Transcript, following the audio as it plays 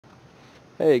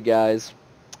Hey guys,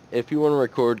 if you want to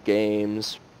record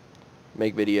games,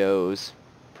 make videos,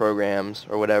 programs,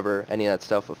 or whatever, any of that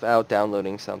stuff without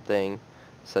downloading something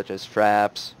such as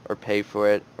fraps or pay for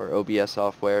it or OBS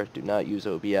software, do not use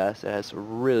OBS. It has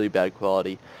really bad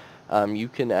quality. You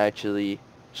can actually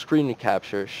screen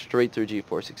capture straight through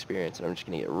GeForce Experience, and I'm just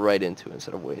going to get right into it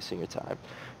instead of wasting your time.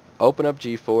 Open up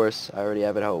GeForce. I already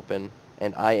have it open,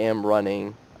 and I am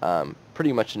running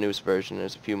pretty much the newest version.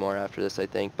 There's a few more after this, I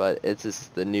think, but it's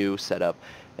just the new setup.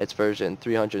 It's version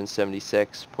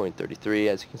 376.33,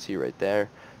 as you can see right there.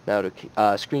 Now to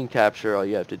screen capture, all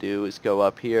you have to do is go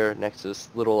up here next to this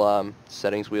little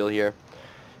settings wheel here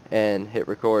and hit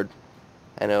record,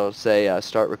 and it'll say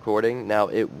start recording. Now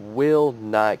it will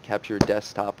not capture your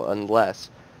desktop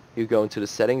unless you go into the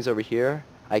settings over here.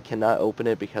 I cannot open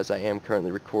it because I am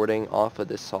currently recording off of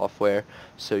this software,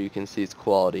 so you can see its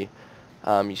quality.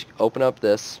 You open up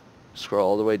this, scroll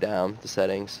all the way down the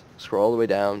settings, scroll all the way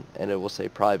down, and it will say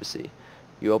privacy.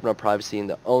 You open up privacy, and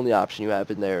the only option you have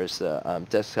in there is the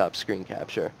desktop screen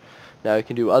capture. Now you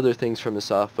can do other things from the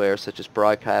software, such as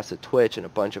broadcast to Twitch and a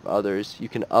bunch of others. You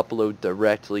can upload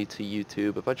directly to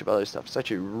YouTube, a bunch of other stuff. It's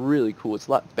actually really cool. It's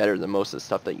a lot better than most of the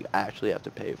stuff that you actually have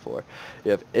to pay for. You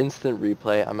have instant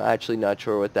replay. I'm actually not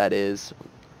sure what that is,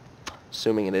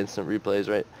 assuming an instant replay is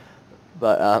right.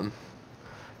 But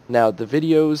now the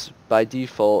videos by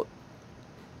default,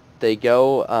 they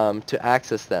go to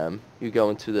access them. You go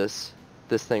into this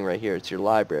thing right here. It's your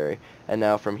library, and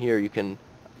now from here you can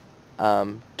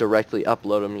directly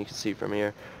upload them. You can see from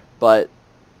here. But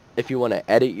if you want to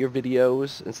edit your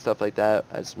videos and stuff like that,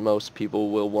 as most people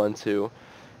will want to,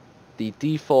 the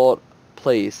default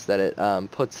place that it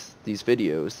puts these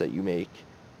videos that you make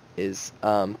is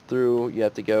through, you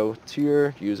have to go to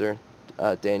your user,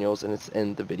 Daniels, and it's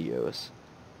in the videos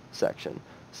section.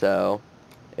 So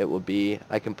it will be,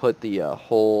 I can put the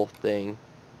whole thing,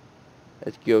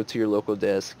 go to your local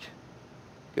disk,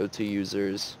 go to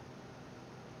users,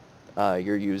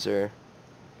 your user,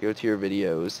 go to your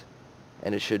videos,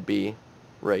 and it should be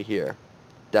right here,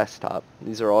 desktop.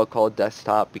 These are all called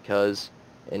desktop because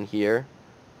in here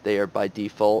they are by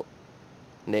default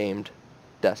named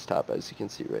desktop, as you can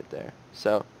see right there.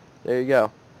 So there you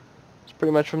go. It's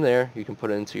pretty much from there. You can put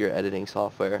it into your editing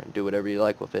software and do whatever you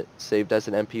like with it. Saved as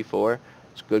an MP4.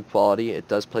 It's good quality. It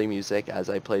does play music, as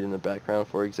I played in the background,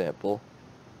 for example.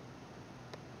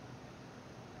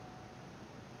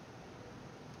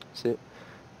 See?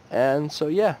 And so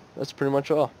yeah, that's pretty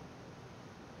much all.